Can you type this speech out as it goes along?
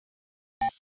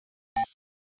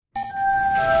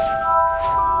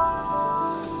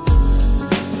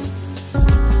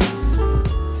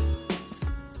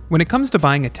When it comes to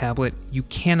buying a tablet, you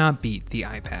cannot beat the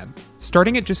iPad.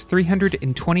 Starting at just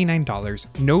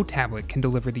 $329, no tablet can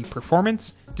deliver the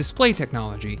performance, display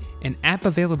technology, and app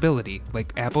availability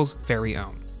like Apple's very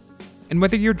own. And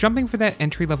whether you're jumping for that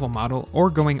entry-level model or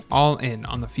going all in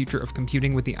on the future of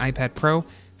computing with the iPad Pro,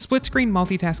 split-screen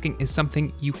multitasking is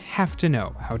something you have to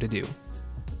know how to do.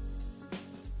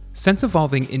 Since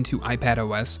evolving into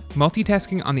iPadOS,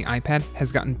 multitasking on the iPad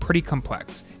has gotten pretty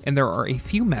complex, and there are a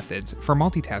few methods for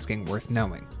multitasking worth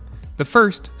knowing. The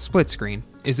first, split screen,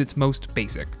 is its most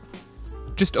basic.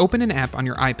 Just open an app on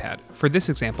your iPad, for this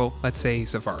example, let's say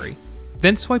Safari.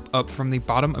 Then swipe up from the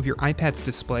bottom of your iPad's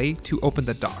display to open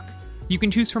the dock. You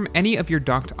can choose from any of your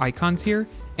docked icons here,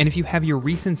 and if you have your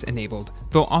recents enabled,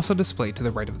 they'll also display to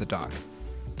the right of the dock.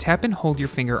 Tap and hold your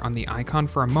finger on the icon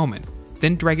for a moment,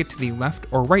 then drag it to the left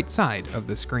or right side of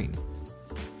the screen.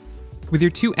 With your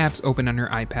two apps open on your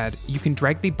iPad, you can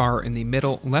drag the bar in the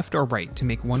middle left or right to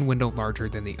make one window larger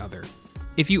than the other.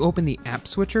 If you open the app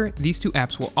switcher, these two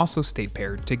apps will also stay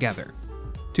paired together.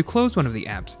 To close one of the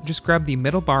apps, just grab the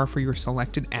middle bar for your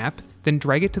selected app, then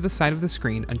drag it to the side of the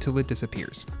screen until it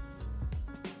disappears.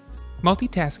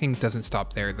 Multitasking doesn't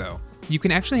stop there though. You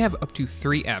can actually have up to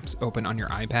 3 apps open on your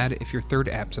iPad if your third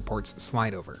app supports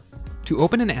slide over. To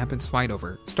open an app in slide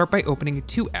over, start by opening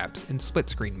 2 apps in split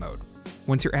screen mode.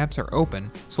 Once your apps are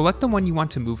open, select the one you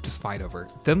want to move to slide over,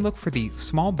 then look for the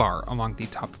small bar along the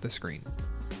top of the screen.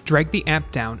 Drag the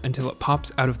app down until it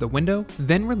pops out of the window,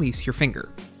 then release your finger.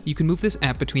 You can move this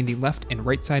app between the left and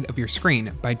right side of your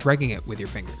screen by dragging it with your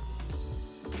finger.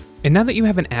 And now that you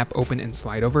have an app open in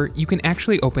slide over, you can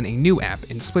actually open a new app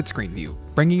in split screen view,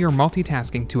 bringing your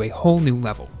multitasking to a whole new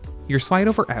level. Your slide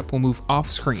over app will move off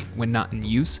screen when not in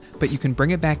use, but you can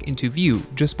bring it back into view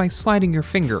just by sliding your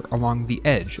finger along the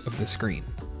edge of the screen.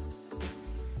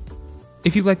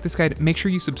 If you like this guide, make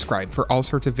sure you subscribe for all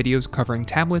sorts of videos covering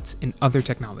tablets and other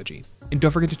technology. And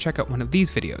don't forget to check out one of these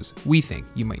videos we think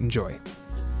you might enjoy.